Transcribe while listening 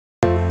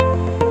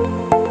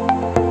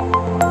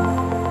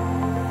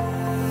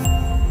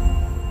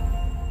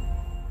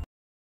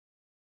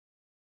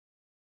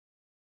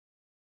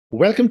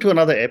Welcome to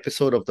another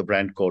episode of The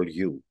Brand Called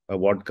You, a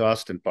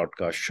podcast and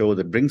podcast show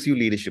that brings you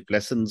leadership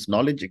lessons,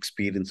 knowledge,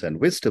 experience, and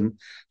wisdom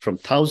from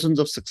thousands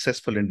of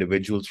successful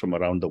individuals from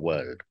around the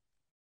world.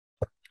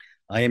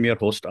 I am your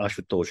host,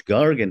 Ashutosh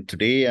Garg, and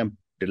today I'm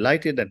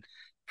delighted and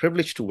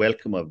privileged to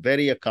welcome a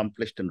very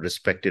accomplished and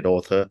respected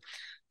author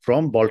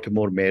from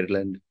Baltimore,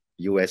 Maryland,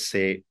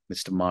 USA,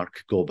 Mr.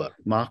 Mark Gober.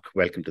 Mark,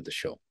 welcome to the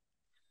show.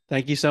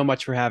 Thank you so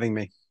much for having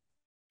me.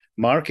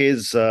 Mark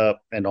is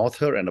an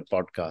author and a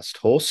podcast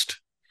host.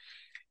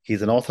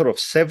 He's an author of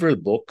several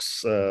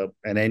books,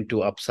 An End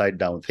to Upside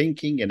Down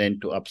Thinking, An End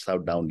to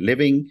Upside Down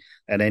Living,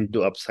 An End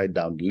to Upside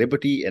Down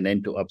Liberty, An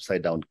End to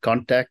Upside Down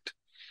Contact.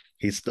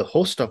 He's the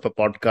host of a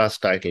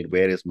podcast titled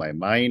Where Is My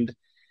Mind?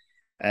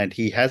 And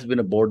he has been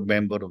a board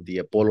member of the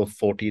Apollo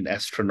 14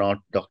 astronaut,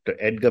 Dr.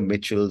 Edgar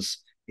Mitchell's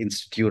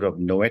Institute of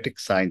Noetic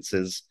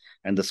Sciences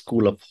and the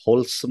School of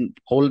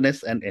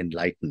Wholeness and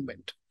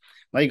Enlightenment.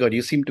 My God,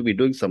 you seem to be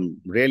doing some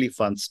really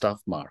fun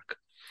stuff, Mark.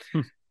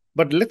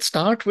 But let's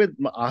start with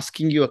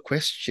asking you a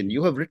question.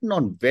 You have written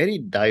on very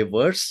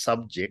diverse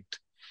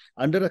subject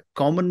under a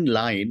common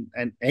line,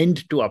 An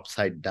End to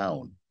Upside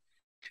Down,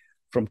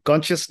 from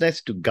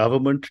consciousness to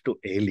government to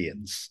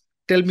aliens.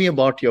 Tell me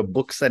about your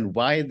books and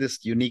why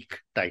this unique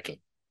title.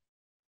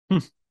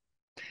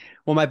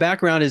 Well, my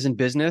background is in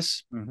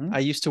business. I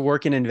used to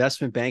work in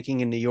investment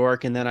banking in New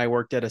York, and then I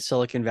worked at a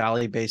Silicon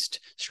Valley-based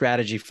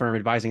strategy firm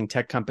advising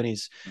tech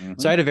companies.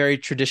 So I had a very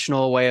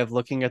traditional way of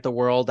looking at the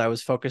world. I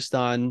was focused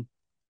on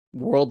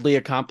worldly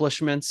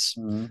accomplishments,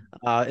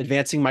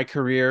 advancing my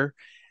career.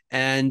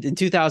 And in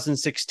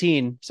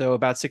 2016, so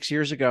about 6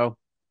 years ago,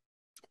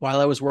 while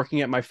I was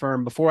working at my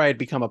firm, before I had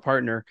become a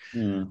partner,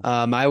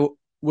 I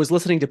was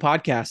listening to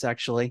podcasts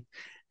actually,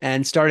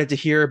 and started to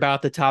hear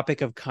about the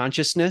topic of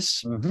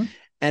consciousness.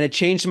 And it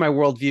changed my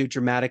worldview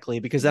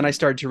dramatically, because then I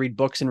started to read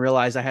books and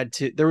realized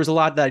there was a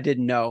lot that I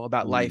didn't know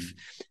about life.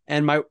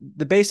 And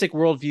the basic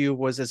worldview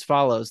was as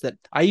follows: that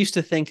I used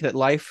to think that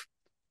life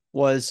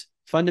was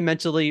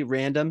fundamentally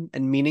random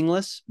and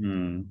meaningless,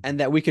 and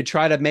that we could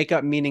try to make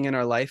up meaning in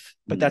our life,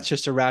 but that's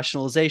just a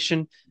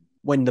rationalization.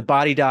 When the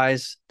body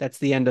dies, that's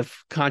the end of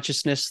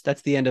consciousness,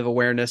 that's the end of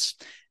awareness.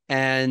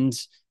 And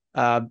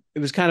it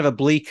was kind of a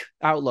bleak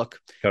outlook.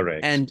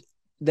 Correct. And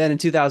then in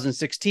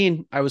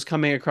 2016, I was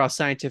coming across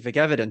scientific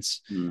evidence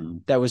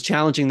that was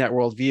challenging that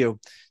worldview.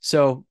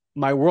 So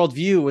my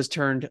worldview was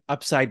turned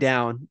upside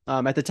down.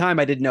 At the time,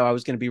 I didn't know I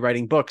was going to be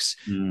writing books,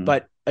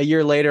 but a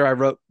year later, I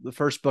wrote the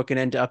first book, An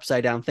End to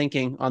Upside Down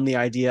Thinking, on the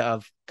idea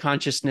of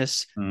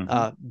consciousness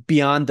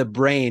beyond the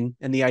brain,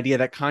 and the idea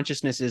that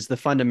consciousness is the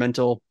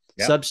fundamental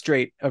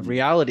substrate of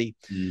reality.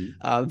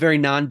 Very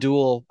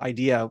non-dual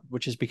idea,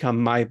 which has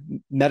become my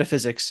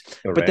metaphysics.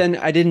 Correct. But then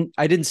I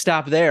didn't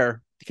stop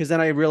there, because then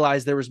I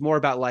realized there was more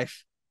about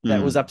life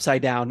that was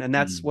upside down, and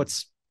that's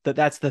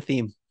that's the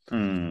theme.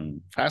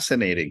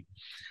 Fascinating.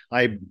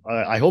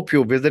 I hope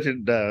you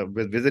visited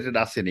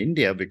us in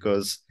India,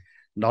 because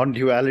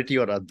non-duality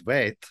or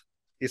Advait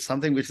is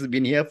something which has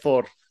been here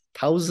for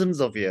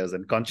thousands of years,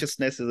 and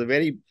consciousness is a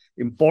very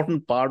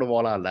important part of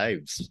all our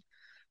lives.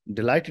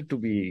 Delighted to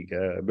be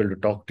able to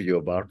talk to you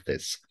about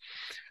this.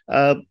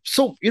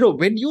 So,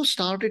 when you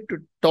started to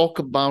talk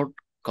about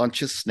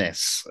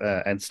consciousness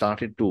and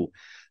started to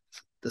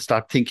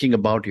start thinking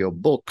about your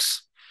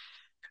books,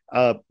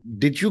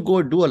 did you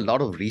go do a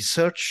lot of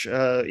research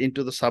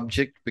into the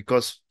subject?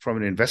 Because from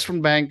an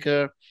investment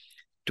banker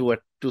to a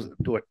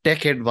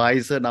tech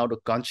advisor, now to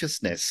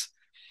consciousness,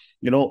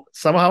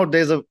 somehow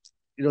there's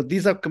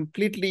these are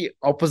completely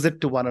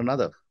opposite to one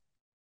another.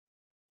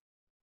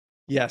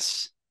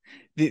 Yes.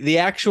 The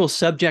actual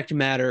subject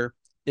matter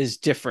is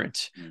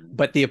different,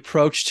 but the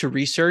approach to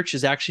research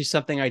is actually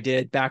something I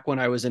did back when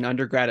I was an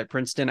undergrad at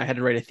Princeton. I had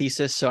to write a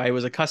thesis, so I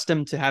was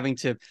accustomed to having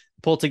to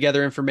pull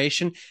together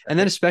information. And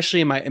then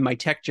especially in my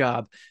tech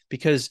job,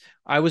 because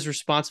I was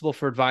responsible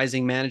for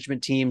advising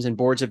management teams and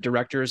boards of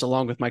directors,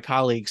 along with my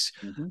colleagues,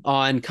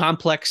 on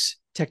complex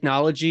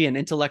technology and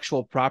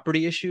intellectual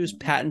property issues,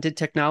 patented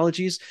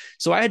technologies.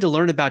 So I had to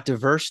learn about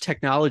diverse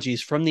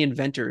technologies from the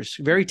inventors,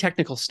 very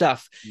technical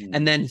stuff,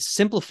 and then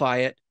simplify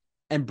it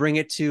and bring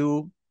it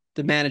to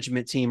the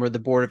management team or the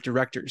board of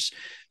directors.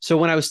 So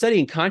when I was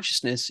studying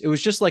consciousness, it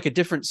was just like a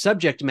different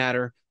subject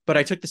matter, but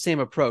I took the same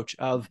approach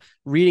of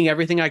reading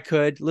everything I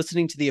could,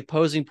 listening to the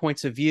opposing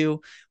points of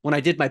view. When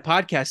I did my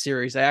podcast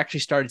series, I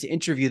actually started to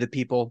interview the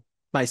people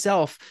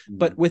myself,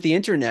 but with the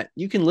internet,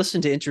 you can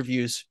listen to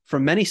interviews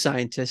from many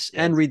scientists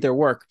and read their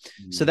work.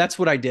 So that's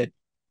what I did.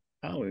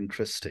 Oh,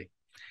 interesting.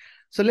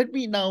 So let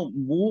me now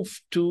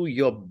move to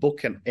your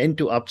book, An End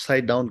to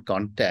Upside Down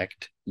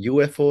Contact,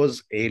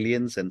 UFOs,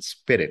 Aliens, and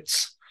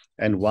Spirits,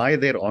 and why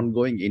their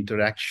ongoing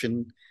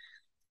interaction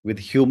with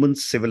human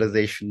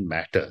civilization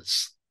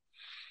matters.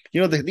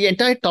 The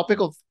entire topic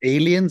of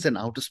aliens and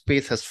outer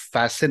space has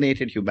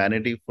fascinated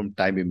humanity from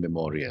time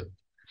immemorial.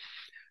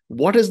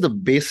 What is the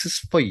basis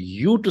for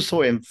you to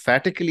so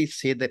emphatically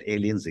say that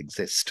aliens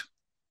exist?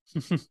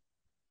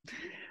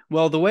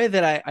 Well, the way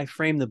that I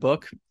frame the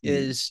book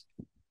is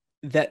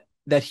that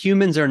that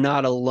humans are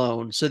not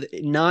alone. So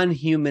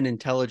non-human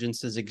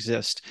intelligences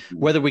exist,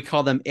 whether we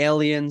call them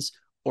aliens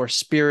or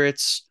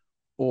spirits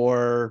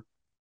or,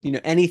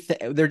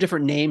 anything. There are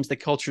different names that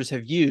cultures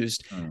have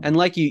used. And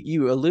like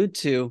you allude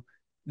to,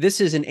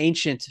 this is an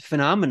ancient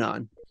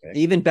phenomenon. Okay.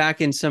 Even back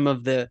in some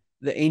of the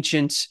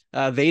ancient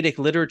Vedic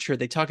literature,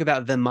 they talk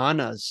about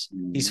Vimanas,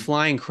 these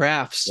flying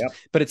crafts.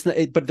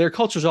 Yep. But there are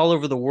cultures all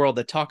over the world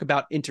that talk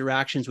about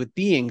interactions with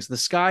beings, the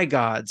sky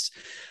gods.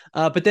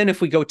 But then if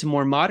we go to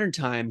more modern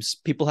times,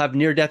 people have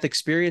near-death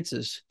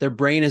experiences. Their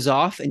brain is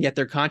off, and yet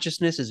their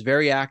consciousness is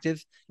very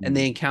active, and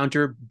they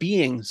encounter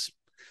beings.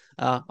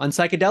 On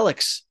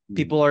psychedelics,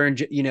 people are,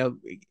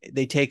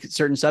 they take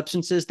certain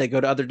substances, they go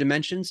to other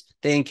dimensions,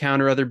 they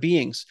encounter other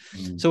beings.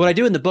 So what I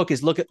do in the book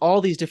is look at all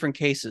these different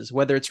cases,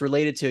 whether it's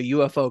related to a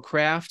UFO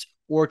craft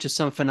or to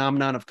some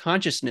phenomenon of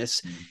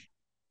consciousness.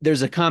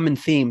 There's a common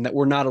theme that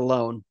we're not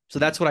alone. So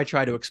that's what I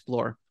try to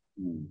explore.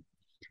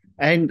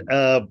 And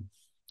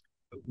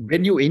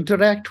when you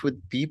interact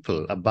with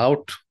people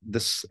about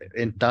this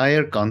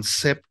entire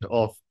concept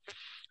of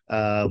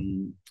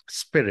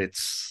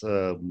spirits,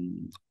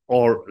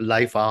 or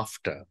life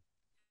after,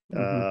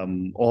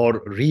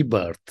 or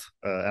rebirth,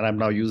 and I'm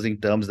now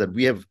using terms that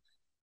we have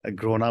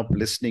grown up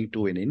listening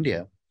to in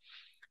India.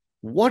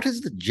 What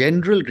is the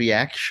general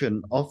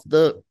reaction of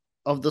the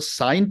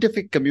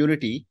scientific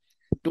community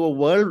to a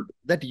world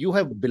that you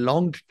have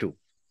belonged to?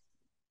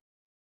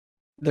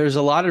 There's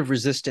a lot of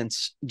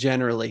resistance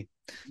generally.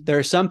 There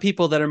are some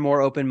people that are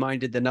more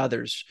open-minded than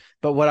others,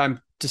 but what I'm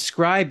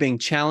describing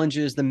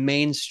challenges the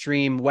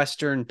mainstream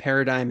Western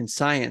paradigm in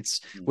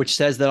science, which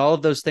says that all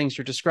of those things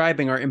you're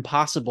describing are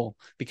impossible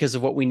because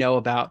of what we know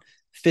about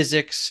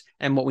physics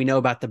and what we know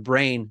about the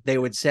brain, they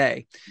would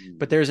say.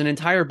 But there's an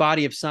entire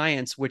body of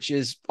science which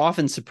is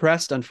often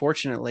suppressed,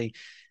 unfortunately.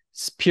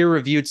 It's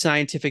peer-reviewed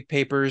scientific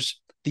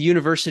papers. The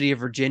University of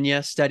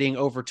Virginia studying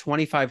over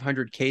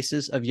 2,500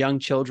 cases of young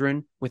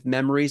children with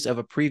memories of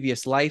a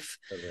previous life.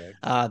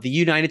 The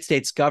United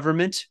States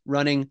government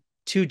running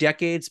 2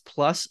 decades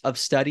plus of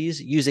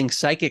studies using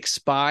psychic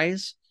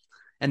spies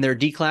and their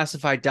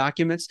declassified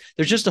documents.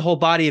 There's just a whole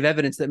body of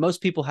evidence that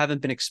most people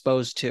haven't been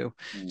exposed to.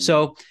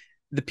 So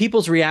the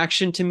people's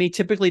reaction to me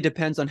typically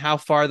depends on how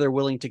far they're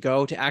willing to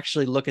go to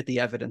actually look at the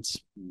evidence.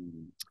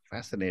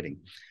 Fascinating.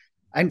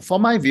 And for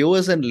my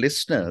viewers and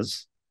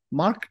listeners,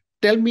 Mark,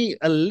 tell me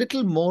a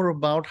little more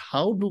about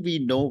how do we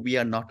know we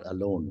are not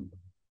alone?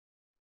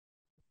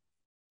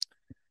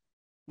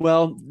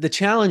 Well, the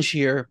challenge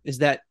here is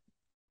that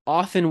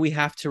often we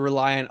have to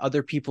rely on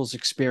other people's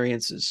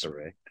experiences.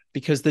 Correct.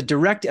 Because the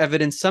direct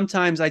evidence,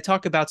 sometimes I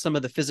talk about some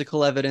of the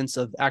physical evidence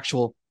of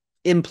actual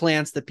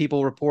implants that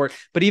people report,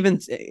 but even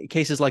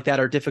cases like that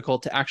are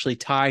difficult to actually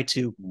tie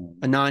to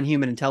a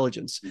non-human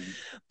intelligence.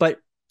 But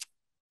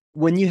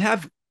when you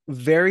have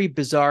very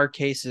bizarre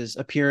cases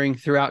appearing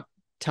throughout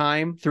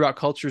time, throughout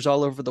cultures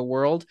all over the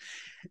world,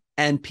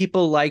 and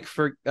people like,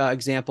 for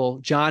example,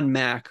 John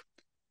Mack,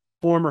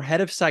 former head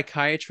of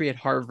psychiatry at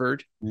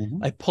Harvard,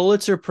 a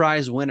Pulitzer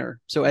Prize winner.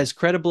 So as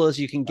credible as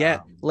you can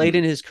get. Late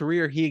in his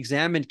career, he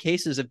examined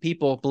cases of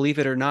people, believe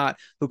it or not,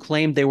 who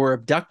claimed they were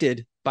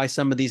abducted by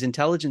some of these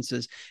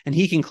intelligences. And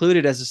he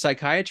concluded as a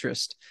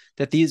psychiatrist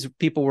that these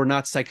people were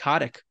not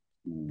psychotic.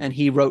 And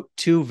he wrote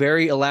 2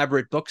 very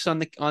elaborate books on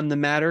the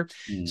matter.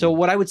 So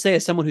what I would say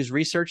as someone who's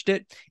researched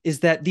it is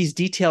that these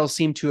details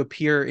seem to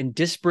appear in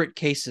disparate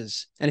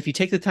cases. And if you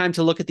take the time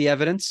to look at the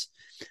evidence,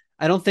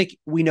 I don't think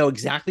we know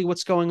exactly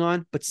what's going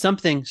on, but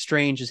something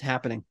strange is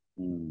happening.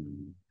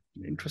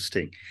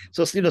 Interesting.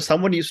 So,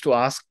 someone used to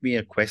ask me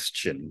a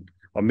question,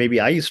 or maybe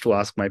I used to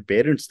ask my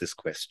parents this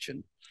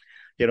question.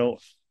 There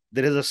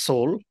is a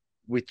soul,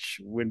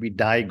 which when we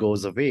die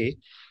goes away.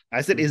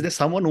 I said, is there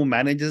someone who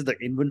manages the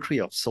inventory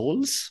of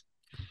souls?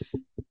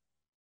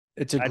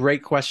 It's a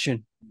great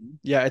question.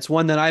 Yeah, it's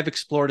one that I've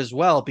explored as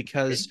well,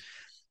 because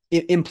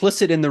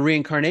implicit in the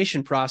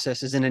reincarnation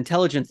process is an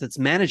intelligence that's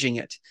managing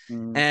it.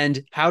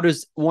 And how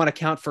does one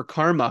account for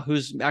karma?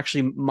 Who's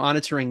actually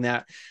monitoring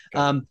that?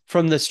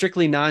 From the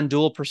strictly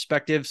non-dual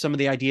perspective, some of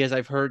the ideas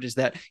I've heard is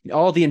that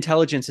all the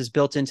intelligence is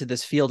built into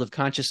this field of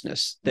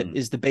consciousness that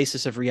is the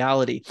basis of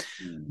reality.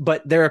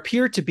 But there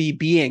appear to be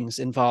beings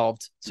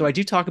involved. So I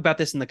do talk about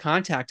this in the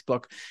Contact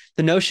book,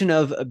 the notion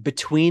of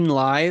between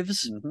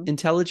lives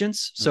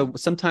intelligence. So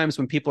sometimes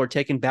when people are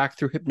taken back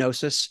through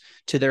hypnosis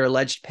to their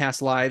alleged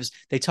past lives,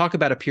 they talk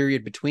about a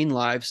period between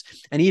lives.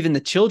 And even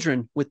the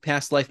children with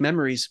past life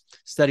memories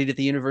studied at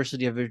the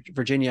University of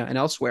Virginia and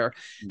elsewhere,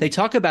 they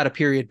talk about a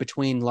period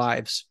between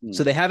lives.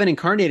 So they haven't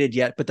incarnated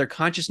yet, but their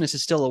consciousness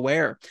is still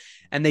aware.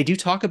 And they do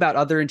talk about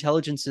other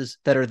intelligences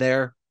that are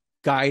there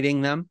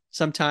guiding them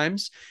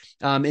sometimes,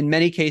 in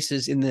many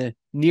cases in the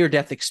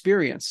near-death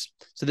experience.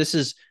 So this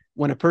is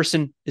when a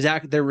person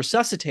they're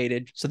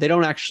resuscitated, so they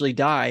don't actually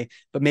die,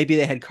 but maybe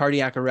they had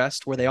cardiac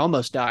arrest where they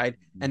almost died,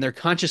 and their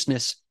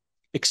consciousness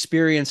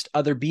experienced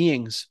other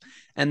beings,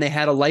 and they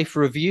had a life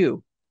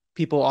review.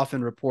 People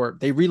often report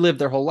they relived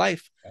their whole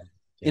life.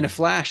 in a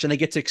flash, and they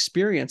get to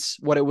experience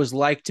what it was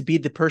like to be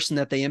the person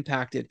that they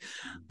impacted.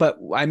 But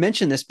I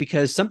mention this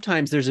because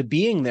sometimes there's a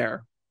being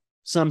there,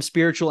 some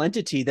spiritual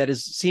entity that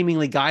is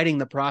seemingly guiding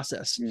the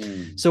process.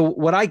 So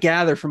what I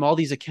gather from all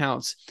these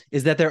accounts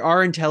is that there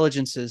are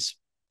intelligences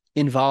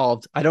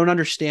involved. I don't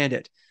understand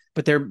it,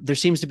 but there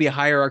seems to be a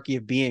hierarchy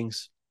of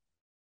beings.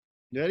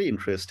 Very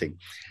interesting.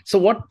 So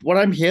what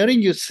I'm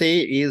hearing you say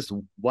is,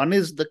 one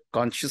is the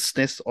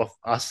consciousness of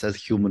us as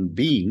human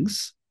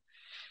beings,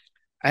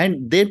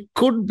 and there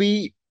could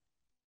be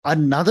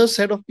another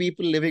set of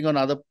people living on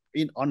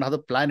other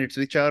planets,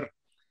 which are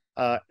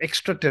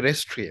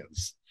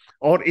extraterrestrials.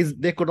 Or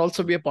there could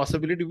also be a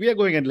possibility we are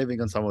going and living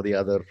on some of the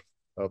other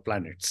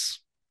planets.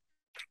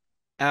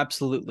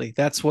 Absolutely.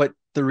 That's what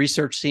the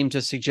research seemed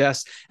to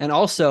suggest. And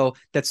also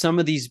that some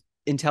of these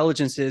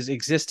intelligences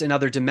exist in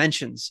other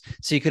dimensions.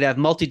 So you could have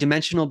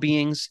multidimensional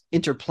beings,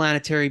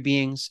 interplanetary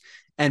beings,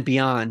 and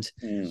beyond.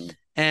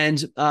 And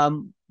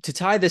to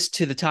tie this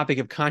to the topic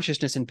of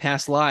consciousness in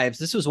past lives,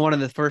 this was one of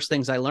the first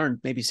things I learned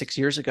maybe 6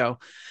 years ago,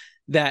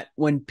 that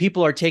when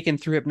people are taken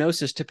through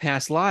hypnosis to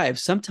past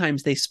lives,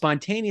 sometimes they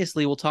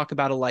spontaneously will talk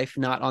about a life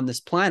not on this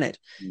planet,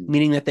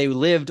 meaning that they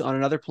lived on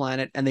another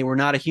planet and they were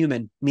not a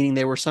human, meaning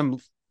they were some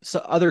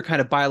other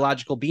kind of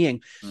biological being.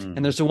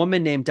 And there's a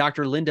woman named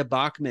Dr. Linda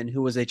Bachman,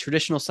 who was a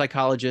traditional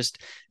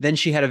psychologist. Then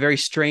she had a very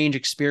strange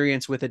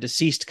experience with a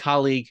deceased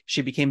colleague.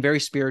 She became very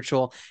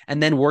spiritual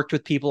and then worked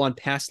with people on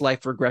past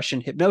life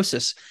regression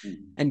hypnosis.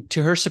 And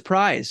to her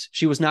surprise,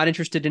 she was not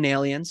interested in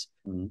aliens.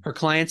 Her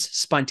clients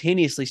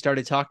spontaneously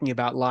started talking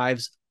about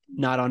lives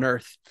not on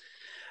Earth.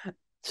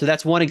 So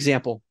that's one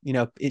example.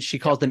 She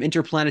calls them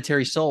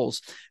interplanetary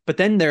souls. But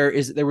then there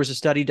was a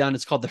study done.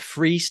 It's called the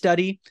FREE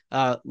study,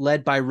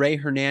 led by Ray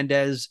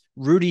Hernandez,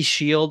 Rudy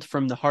Shield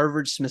from the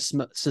Harvard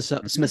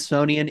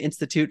Smithsonian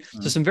Institute.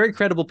 So some very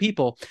credible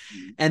people.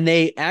 And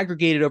they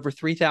aggregated over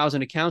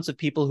 3,000 accounts of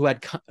people who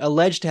had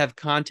alleged to have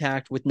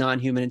contact with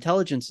non-human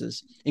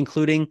intelligences,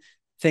 including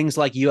things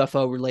like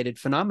UFO-related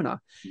phenomena.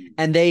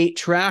 And they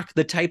track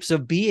the types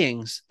of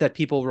beings that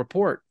people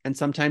report. And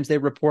sometimes they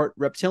report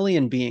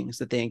reptilian beings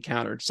that they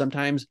encountered,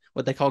 sometimes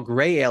what they call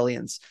gray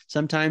aliens,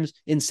 sometimes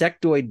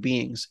insectoid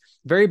beings,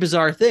 very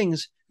bizarre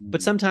things.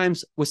 But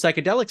sometimes with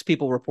psychedelics,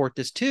 people report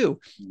this too.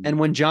 And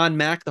when John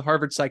Mack, the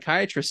Harvard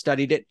psychiatrist,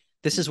 studied it,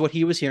 this is what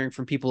he was hearing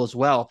from people as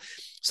well.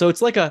 So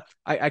it's like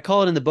I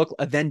call it in the book,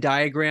 a Venn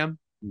diagram.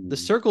 The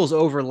circles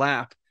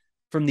overlap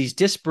from these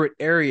disparate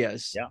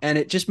areas. And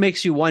it just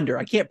makes you wonder.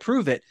 I can't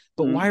prove it,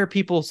 but why are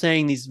people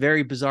saying these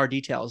very bizarre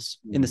details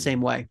in the same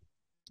way?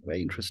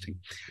 Very interesting.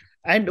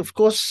 And of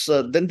course,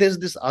 then there's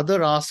this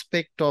other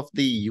aspect of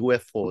the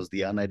UFOs,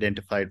 the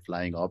unidentified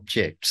flying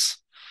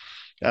objects.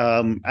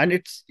 And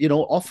it's,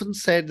 often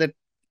said that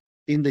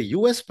in the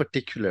US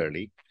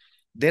particularly,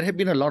 there have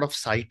been a lot of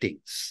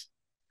sightings.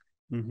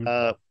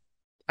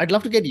 I'd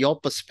love to get your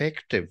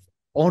perspective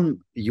on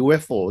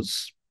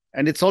UFOs.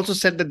 And it's also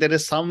said that there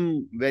is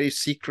some very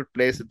secret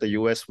place in the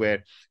US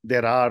where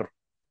there are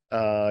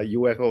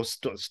UFOs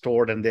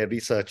stored and they're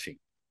researching.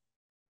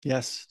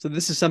 Yes. So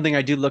this is something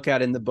I do look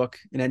at in the book,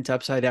 An End to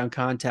Upside Down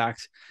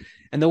Contact.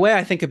 And the way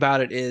I think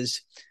about it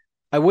is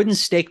I wouldn't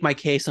stake my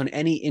case on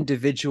any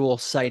individual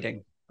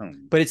sighting,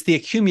 but it's the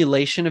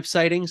accumulation of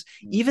sightings,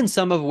 even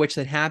some of which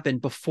that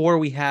happened before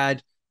we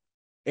had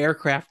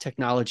aircraft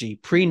technology,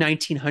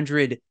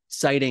 pre-1900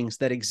 sightings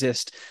that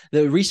exist.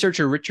 The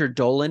researcher Richard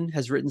Dolan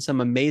has written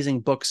some amazing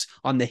books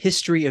on the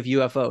history of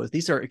UFOs.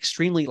 These are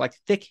extremely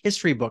thick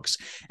history books.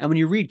 And when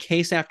you read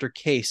case after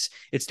case,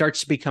 it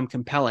starts to become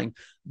compelling.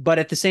 But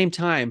at the same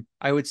time,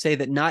 I would say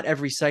that not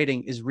every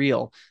sighting is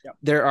real.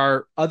 There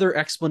are other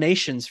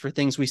explanations for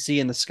things we see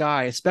in the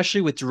sky,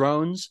 especially with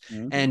drones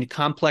and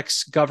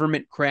complex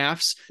government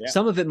crafts.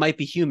 Some of it might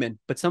be human,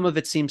 but some of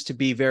it seems to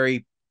be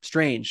very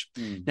strange.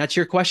 Now, to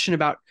your question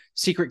about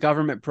secret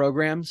government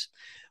programs,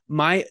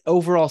 my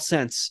overall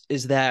sense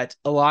is that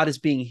a lot is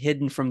being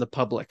hidden from the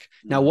public.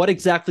 Now, what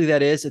exactly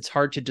that is, it's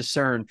hard to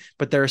discern,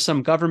 but there are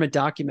some government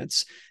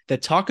documents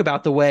that talk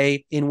about the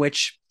way in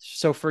which,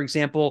 so for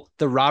example,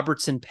 the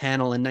Robertson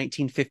panel in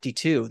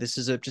 1952, this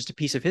is just a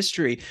piece of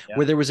history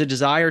where there was a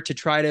desire to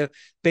try to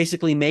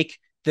basically make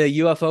the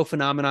UFO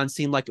phenomenon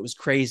seem like it was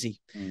crazy.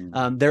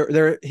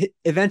 There are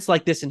events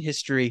like this in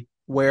history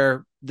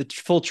where the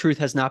full truth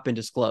has not been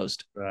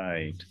disclosed.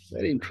 Right.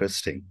 Very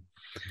interesting.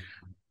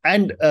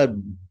 And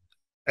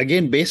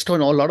again, based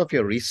on a lot of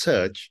your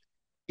research,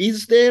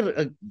 is there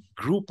a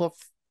group of,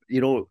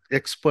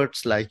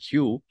 experts like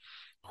you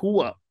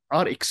who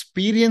are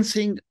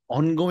experiencing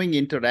ongoing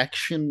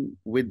interaction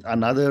with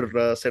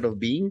another set of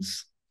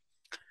beings?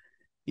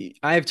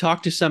 I have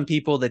talked to some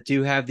people that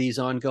do have these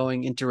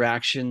ongoing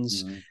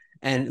interactions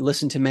and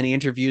listened to many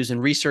interviews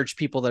and researched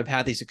people that have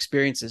had these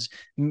experiences.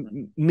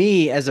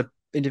 Me as an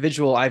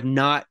individual, I've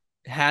not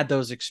had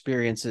those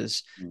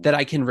experiences that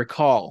I can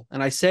recall.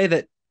 And I say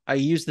that I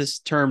use this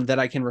term that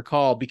I can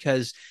recall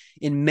because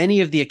in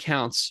many of the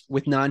accounts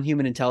with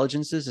non-human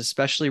intelligences,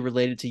 especially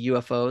related to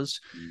UFOs,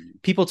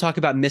 people talk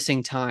about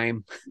missing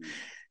time.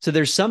 So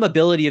there's some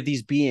ability of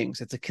these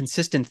beings, it's a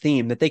consistent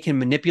theme, that they can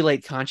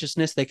manipulate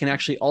consciousness, they can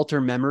actually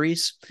alter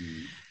memories.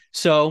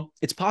 So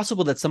it's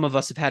possible that some of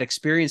us have had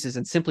experiences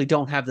and simply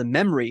don't have the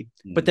memory,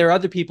 but there are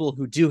other people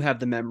who do have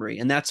the memory,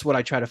 and that's what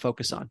I try to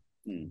focus on.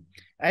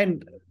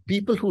 And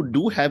people who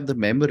do have the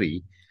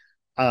memory,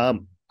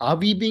 are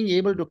we being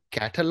able to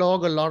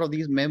catalog a lot of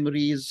these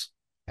memories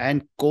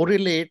and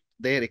correlate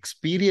their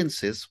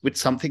experiences with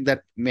something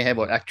that may have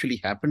actually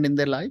happened in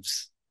their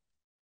lives?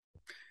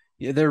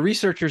 Yeah, there are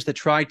researchers that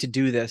try to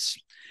do this.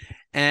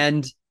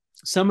 And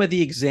some of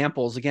the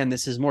examples, again,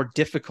 this is more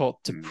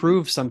difficult to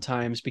prove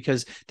sometimes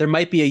because there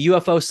might be a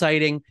UFO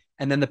sighting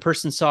and then the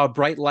person saw a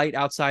bright light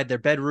outside their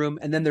bedroom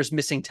and then there's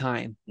missing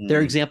time. There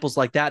are examples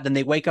like that. Then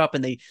they wake up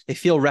and they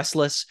feel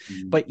restless,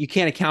 but you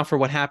can't account for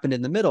what happened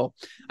in the middle.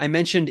 I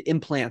mentioned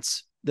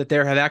implants, that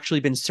there have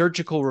actually been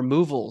surgical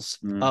removals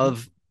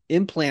of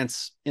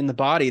implants in the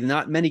body.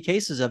 Not many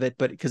cases of it,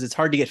 but because it's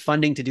hard to get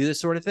funding to do this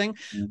sort of thing.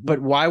 But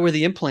why were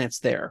the implants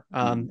there?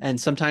 And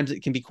sometimes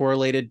it can be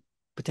correlated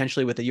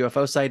potentially with a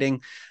UFO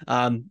sighting.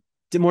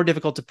 More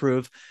difficult to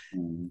prove.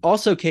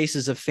 Also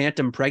cases of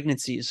phantom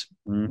pregnancies,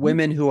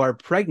 women who are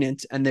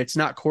pregnant and it's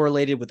not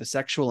correlated with a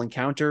sexual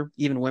encounter.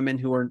 Even women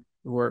who are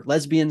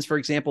lesbians, for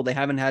example, they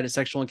haven't had a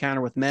sexual encounter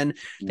with men.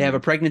 They have a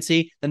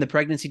pregnancy, then the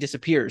pregnancy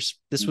disappears.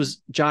 This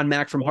was John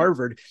Mack from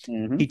Harvard.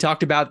 He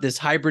talked about this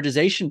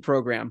hybridization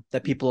program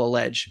that people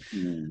allege.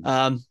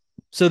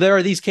 So there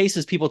are these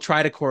cases people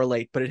try to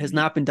correlate, but it has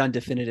not been done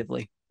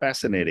definitively.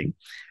 Fascinating.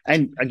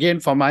 And again,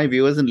 for my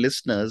viewers and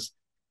listeners,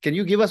 can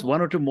you give us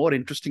one or two more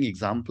interesting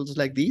examples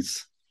like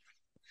these?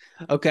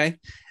 Okay.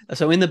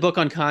 So in the book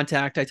on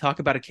contact, I talk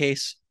about a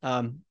case.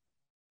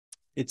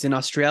 It's in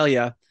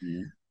Australia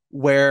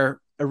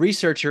where a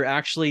researcher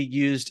actually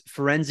used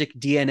forensic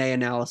DNA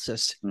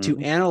analysis to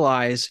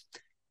analyze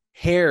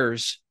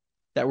hairs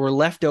that were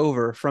left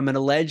over from an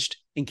alleged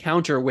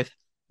encounter with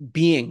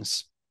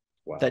beings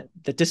that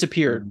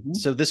disappeared.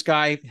 So this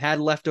guy had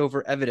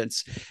leftover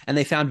evidence, and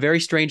they found very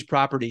strange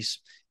properties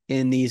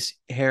in the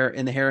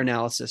hair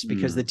analysis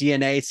because the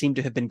DNA seemed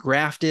to have been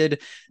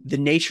grafted. The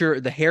nature,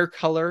 the hair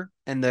color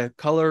and the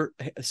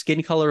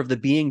skin color of the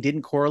being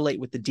didn't correlate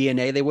with the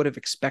DNA they would have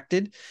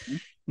expected.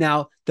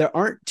 Now, there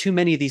aren't too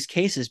many of these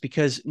cases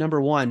because,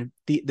 number one,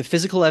 the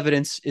physical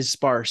evidence is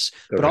sparse.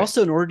 But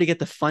also, in order to get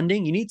the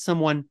funding, you need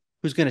someone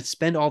who's going to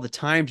spend all the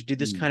time to do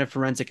this kind of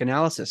forensic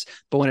analysis.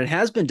 But when it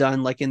has been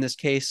done, like in this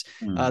case,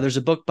 there's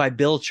a book by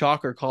Bill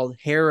Chalker called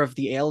Hair of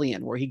the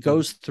Alien, where he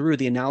goes through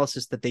the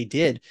analysis that they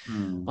did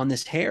on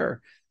this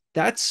hair.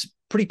 That's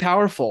pretty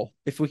powerful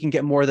if we can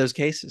get more of those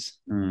cases.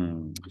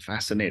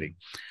 Fascinating.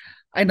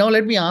 And now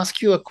let me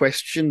ask you a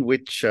question,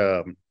 which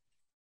I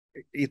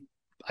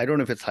don't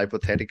know if it's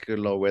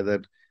hypothetical or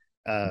whether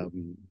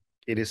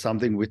it is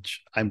something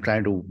which I'm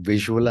trying to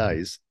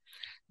visualize.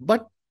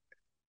 But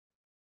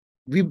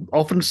we've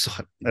often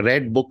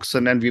read books,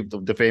 and then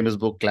the famous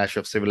book Clash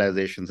of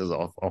Civilizations has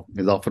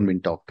often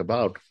been talked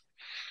about.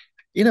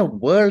 In a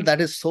world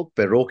that is so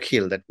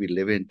parochial that we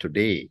live in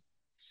today,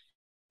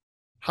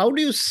 how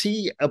do you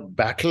see a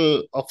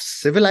battle of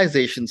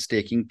civilizations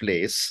taking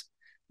place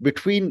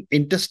between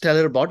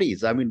interstellar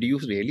bodies? I mean, do you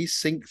really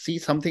see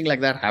something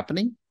like that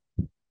happening?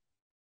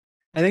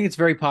 I think it's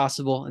very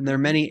possible. And there are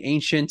many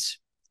ancient,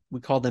 we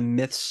call them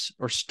myths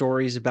or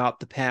stories about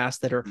the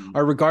past that are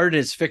regarded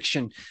as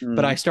fiction.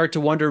 But I start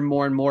to wonder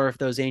more and more if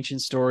those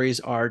ancient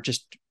stories are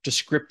just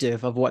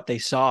descriptive of what they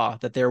saw,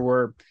 that there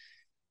were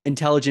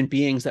intelligent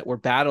beings that were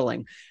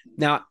battling.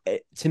 Now,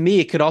 to me,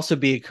 it could also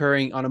be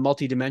occurring on a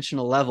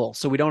multidimensional level.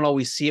 So we don't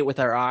always see it with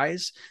our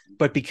eyes.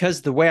 But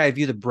because the way I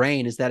view the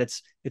brain is that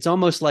it's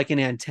almost like an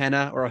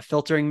antenna or a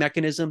filtering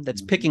mechanism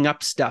that's picking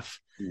up stuff.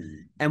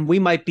 And we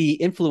might be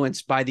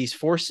influenced by these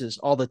forces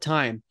all the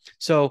time.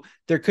 So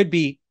there could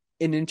be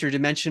an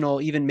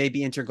interdimensional, even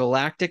maybe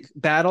intergalactic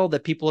battle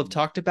that people have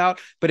talked about,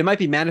 but it might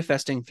be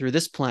manifesting through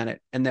this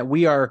planet and that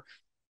we are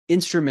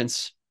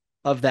instruments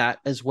of that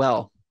as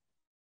well.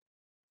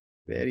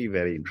 Very,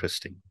 very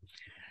interesting.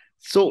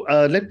 So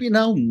let me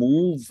now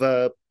move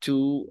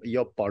to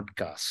your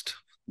podcast,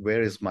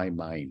 Where is My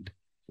Mind?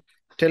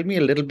 Tell me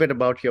a little bit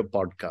about your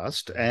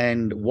podcast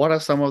and what are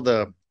some of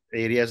the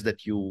areas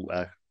that you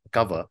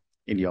cover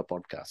in your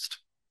podcast?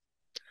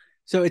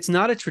 So it's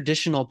not a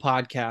traditional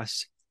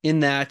podcast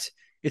in that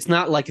it's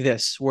not like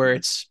this, where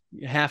it's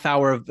a half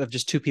hour of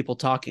just two people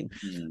talking.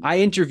 I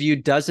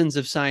interviewed dozens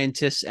of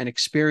scientists and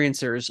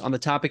experiencers on the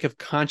topic of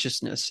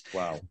consciousness.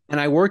 Wow. And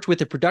I worked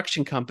with a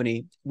production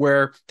company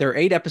where there are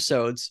 8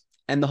 episodes,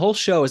 and the whole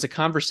show is a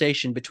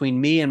conversation between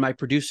me and my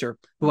producer,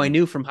 who I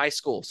knew from high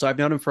school. So I've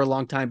known him for a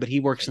long time, but he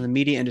works in the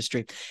media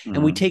industry.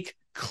 And we take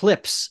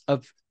clips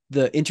of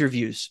the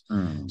interviews.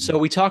 So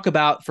we talk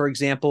about, for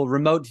example,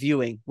 remote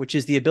viewing, which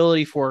is the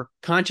ability for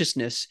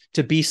consciousness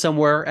to be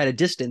somewhere at a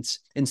distance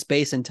in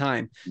space and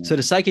time. So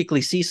to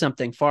psychically see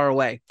something far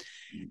away.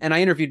 And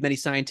I interviewed many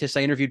scientists.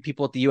 I interviewed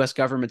people at the US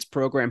government's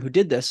program who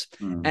did this.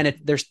 And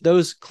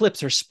those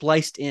clips are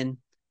spliced in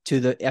to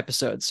the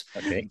episodes.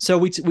 So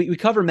we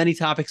cover many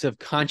topics of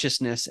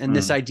consciousness and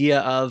this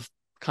idea of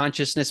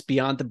consciousness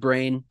beyond the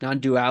brain,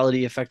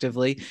 non-duality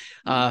effectively,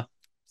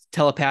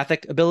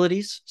 telepathic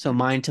abilities, so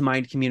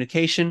mind-to-mind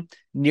communication,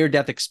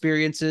 near-death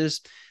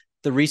experiences,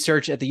 the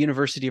research at the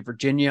University of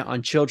Virginia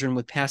on children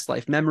with past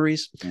life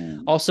memories.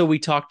 Also, we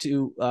talked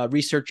to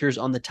researchers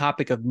on the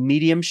topic of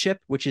mediumship,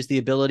 which is the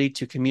ability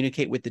to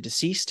communicate with the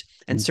deceased,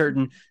 and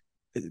certain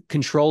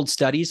controlled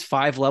studies,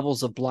 5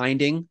 levels of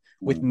blinding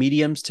with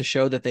mediums to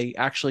show that they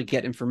actually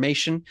get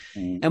information.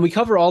 And we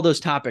cover all those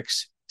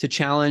topics to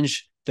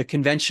challenge the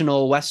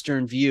conventional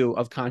Western view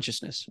of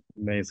consciousness.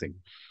 Amazing.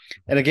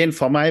 And again,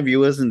 for my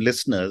viewers and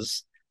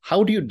listeners,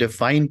 how do you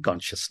define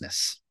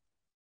consciousness?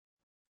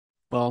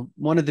 Well,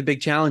 one of the big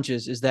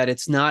challenges is that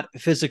it's not a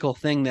physical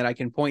thing that I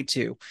can point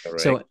to.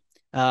 Correct. So,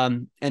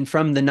 and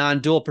from the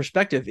non-dual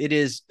perspective, it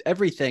is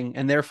everything.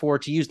 And therefore,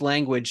 to use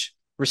language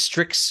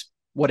restricts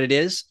what it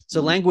is.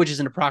 So language is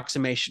an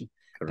approximation.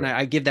 Correct. And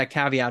I give that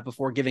caveat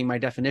before giving my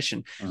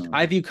definition.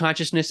 I view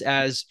consciousness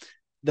as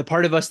the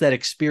part of us that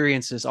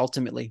experiences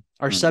ultimately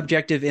our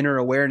subjective inner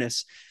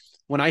awareness.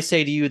 When I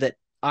say to you that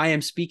I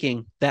am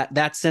speaking,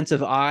 that sense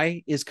of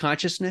I is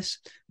consciousness,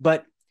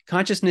 but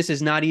consciousness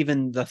is not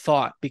even the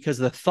thought, because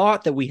the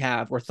thought that we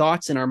have, or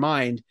thoughts in our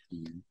mind,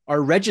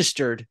 are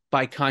registered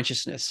by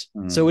consciousness.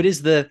 So it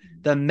is the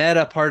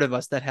meta part of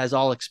us that has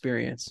all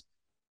experience.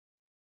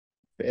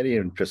 Very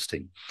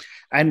interesting.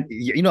 And,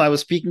 I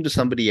was speaking to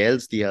somebody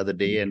else the other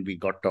day, and we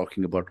got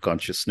talking about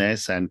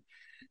consciousness, and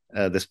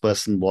this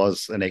person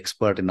was an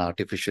expert in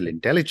artificial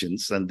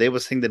intelligence, and they were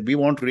saying that we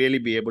won't really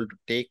be able to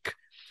take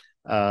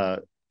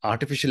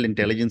artificial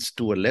intelligence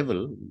to a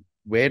level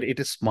where it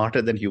is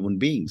smarter than human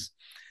beings.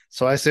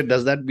 So I said,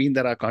 does that mean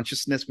that our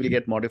consciousness will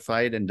get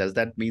modified? And does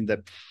that mean that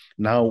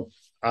now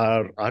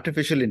our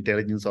artificial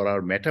intelligence or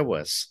our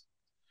metaverse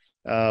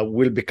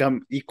will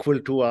become equal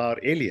to our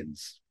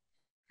aliens?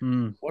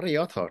 What are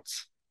your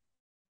thoughts?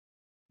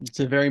 It's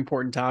a very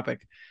important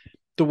topic.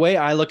 The way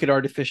I look at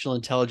artificial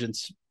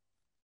intelligence,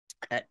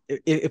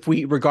 if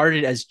we regard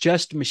it as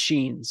just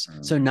machines,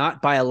 so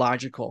not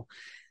biological,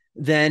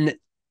 then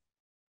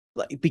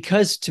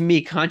because to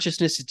me,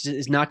 consciousness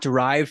is not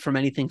derived from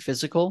anything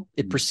physical,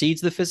 it precedes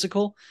the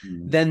physical,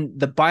 then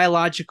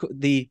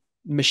the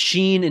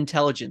machine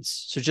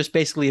intelligence, so just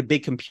basically a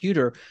big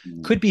computer,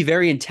 could be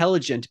very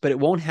intelligent, but it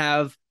won't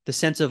have the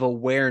sense of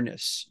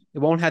awareness. It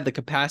won't have the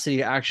capacity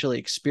to actually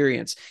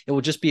experience. It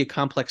will just be a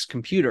complex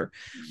computer.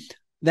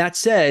 That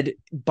said,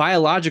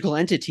 biological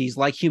entities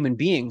like human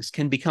beings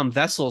can become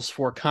vessels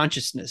for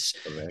consciousness.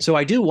 Correct. So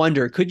I do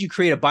wonder, could you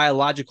create a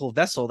biological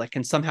vessel that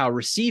can somehow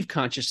receive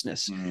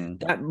consciousness?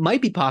 That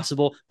might be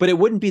possible, but it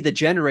wouldn't be the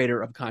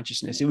generator of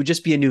consciousness. It would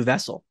just be a new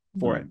vessel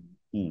for it.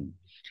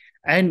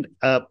 And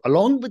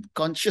along with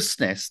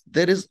consciousness,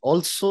 there is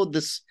also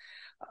this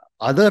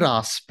other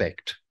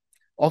aspect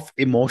of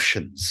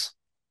emotions,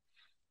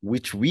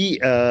 which we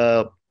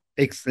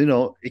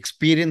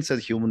experience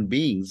as human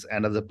beings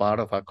and as a part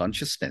of our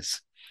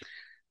consciousness.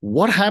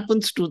 What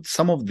happens to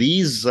some of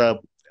these,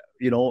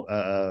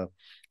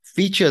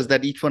 features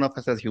that each one of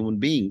us as human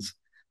beings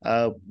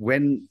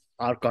when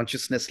our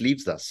consciousness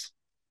leaves us?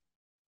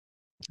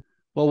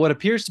 Well, what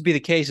appears to be the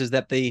case is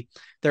that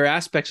there are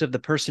aspects of the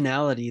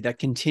personality that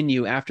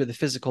continue after the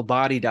physical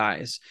body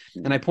dies.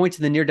 And I point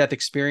to the near-death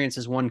experience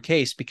as one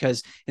case,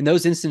 because in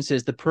those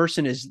instances, the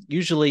person is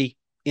usually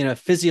in a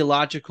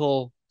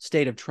physiological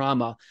state of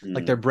trauma,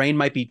 like their brain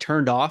might be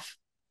turned off,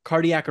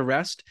 cardiac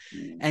arrest,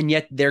 and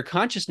yet their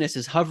consciousness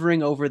is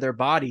hovering over their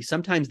body.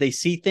 Sometimes they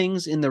see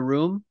things in the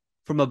room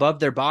from above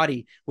their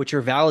body, which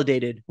are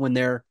validated when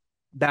they're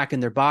back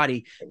in their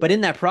body. But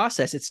in that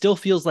process, it still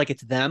feels like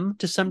it's them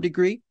to some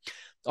degree.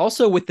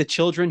 Also, with the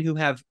children who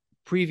have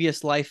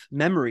previous life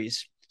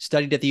memories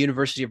studied at the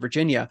University of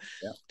Virginia,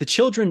 the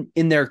children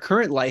in their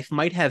current life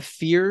might have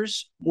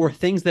fears or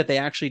things that they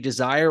actually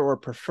desire or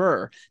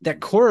prefer that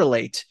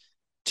correlate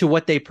to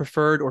what they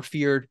preferred or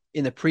feared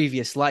in the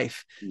previous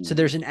life. So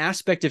there's an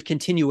aspect of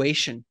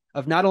continuation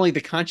of not only the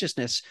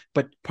consciousness,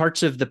 but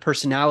parts of the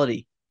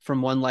personality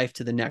from one life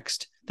to the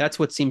next. That's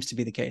what seems to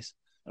be the case.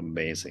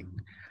 Amazing.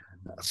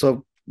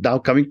 So now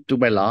coming to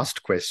my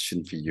last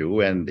question for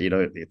you, and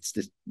it's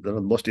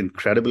the most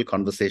incredible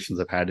conversations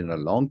I've had in a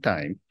long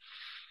time.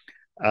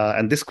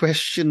 And this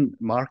question,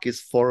 Mark,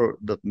 is for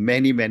the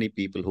many, many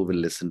people who will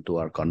listen to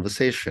our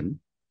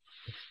conversation.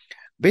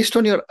 Based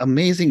on your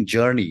amazing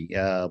journey,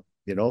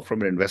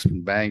 from an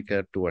investment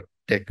banker to a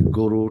tech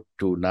guru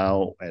to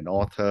now an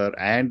author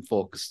and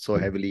focused so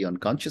heavily on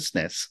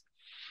consciousness,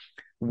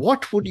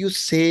 what would you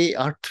say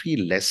are 3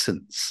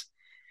 lessons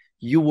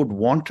you would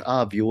want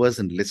our viewers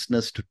and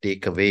listeners to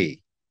take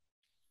away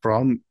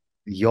from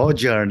your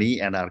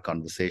journey and our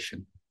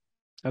conversation?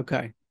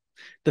 Okay.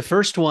 The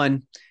first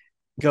one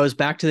goes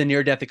back to the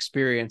near-death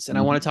experience. And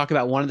I want to talk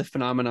about one of the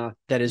phenomena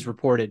that is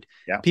reported.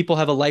 People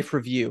have a life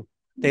review.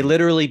 They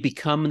literally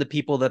become the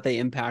people that they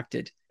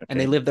impacted, and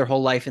they live their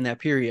whole life in that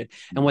period.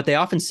 And what they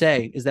often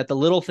say is that the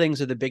little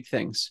things are the big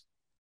things.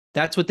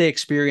 That's what they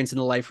experience in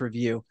the life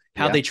review,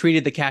 how they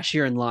treated the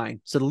cashier in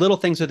line. So the little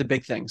things are the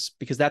big things,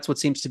 because that's what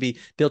seems to be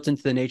built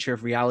into the nature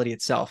of reality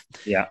itself.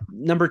 Yeah.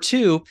 Number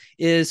two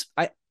is,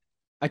 I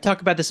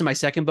talk about this in my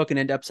second book, An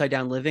End Upside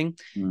Down Living.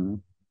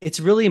 It's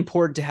really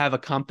important to have a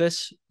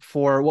compass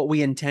for what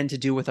we intend to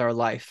do with our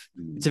life.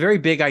 It's a very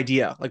big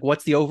idea. Like,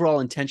 what's the overall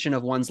intention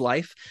of one's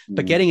life?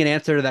 But getting an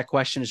answer to that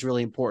question is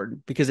really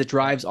important, because it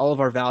drives all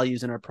of our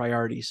values and our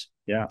priorities.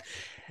 Yeah.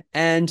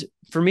 And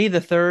for me, the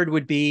third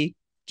would be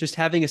just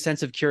having a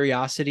sense of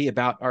curiosity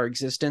about our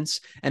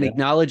existence and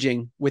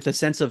acknowledging with a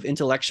sense of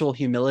intellectual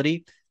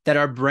humility that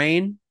our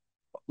brain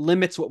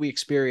limits what we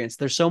experience.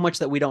 There's so much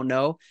that we don't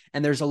know,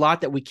 and there's a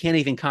lot that we can't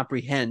even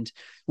comprehend,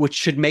 which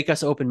should make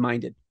us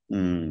open-minded.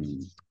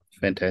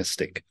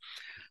 Fantastic.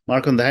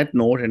 Mark, on that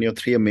note, and your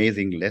three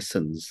amazing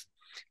lessons,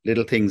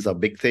 little things are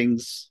big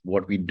things.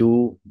 What we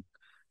do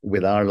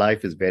with our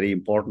life is very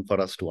important for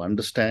us to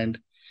understand.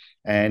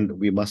 And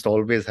we must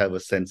always have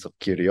a sense of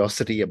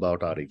curiosity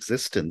about our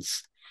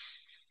existence.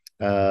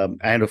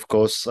 And of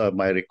course,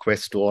 my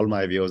request to all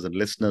my viewers and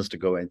listeners to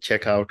go and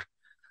check out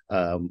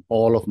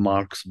all of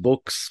Mark's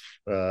books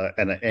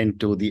and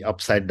to the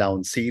Upside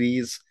Down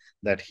series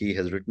that he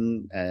has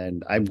written.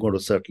 And I'm going to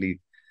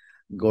certainly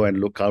go and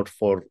look out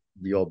for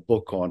your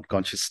book on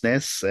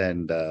consciousness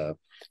and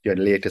your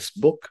latest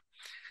book.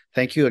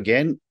 Thank you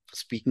again for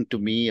speaking to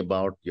me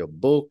about your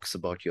books,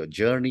 about your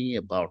journey,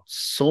 about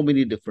so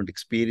many different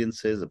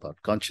experiences,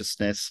 about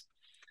consciousness.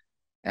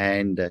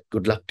 And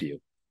good luck to you.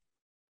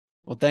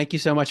 Well, thank you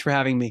so much for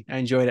having me. I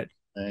enjoyed it.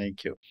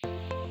 Thank you.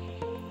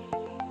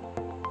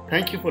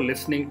 Thank you for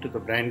listening to the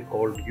Brand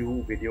Called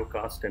You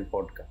videocast and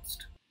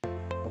podcast,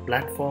 a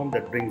platform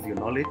that brings you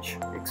knowledge,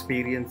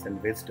 experience,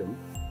 and wisdom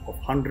of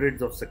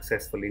hundreds of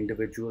successful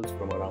individuals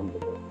from around the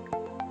world.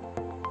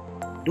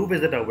 Do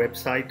visit our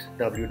website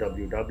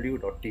www.tbcy.in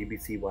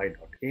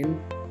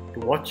to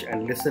watch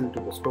and listen to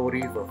the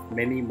stories of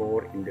many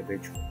more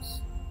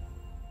individuals.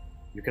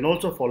 You can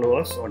also follow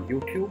us on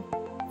YouTube,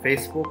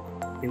 Facebook,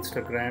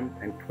 Instagram,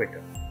 and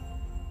Twitter.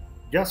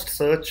 Just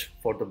search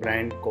for the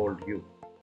Brand Called You.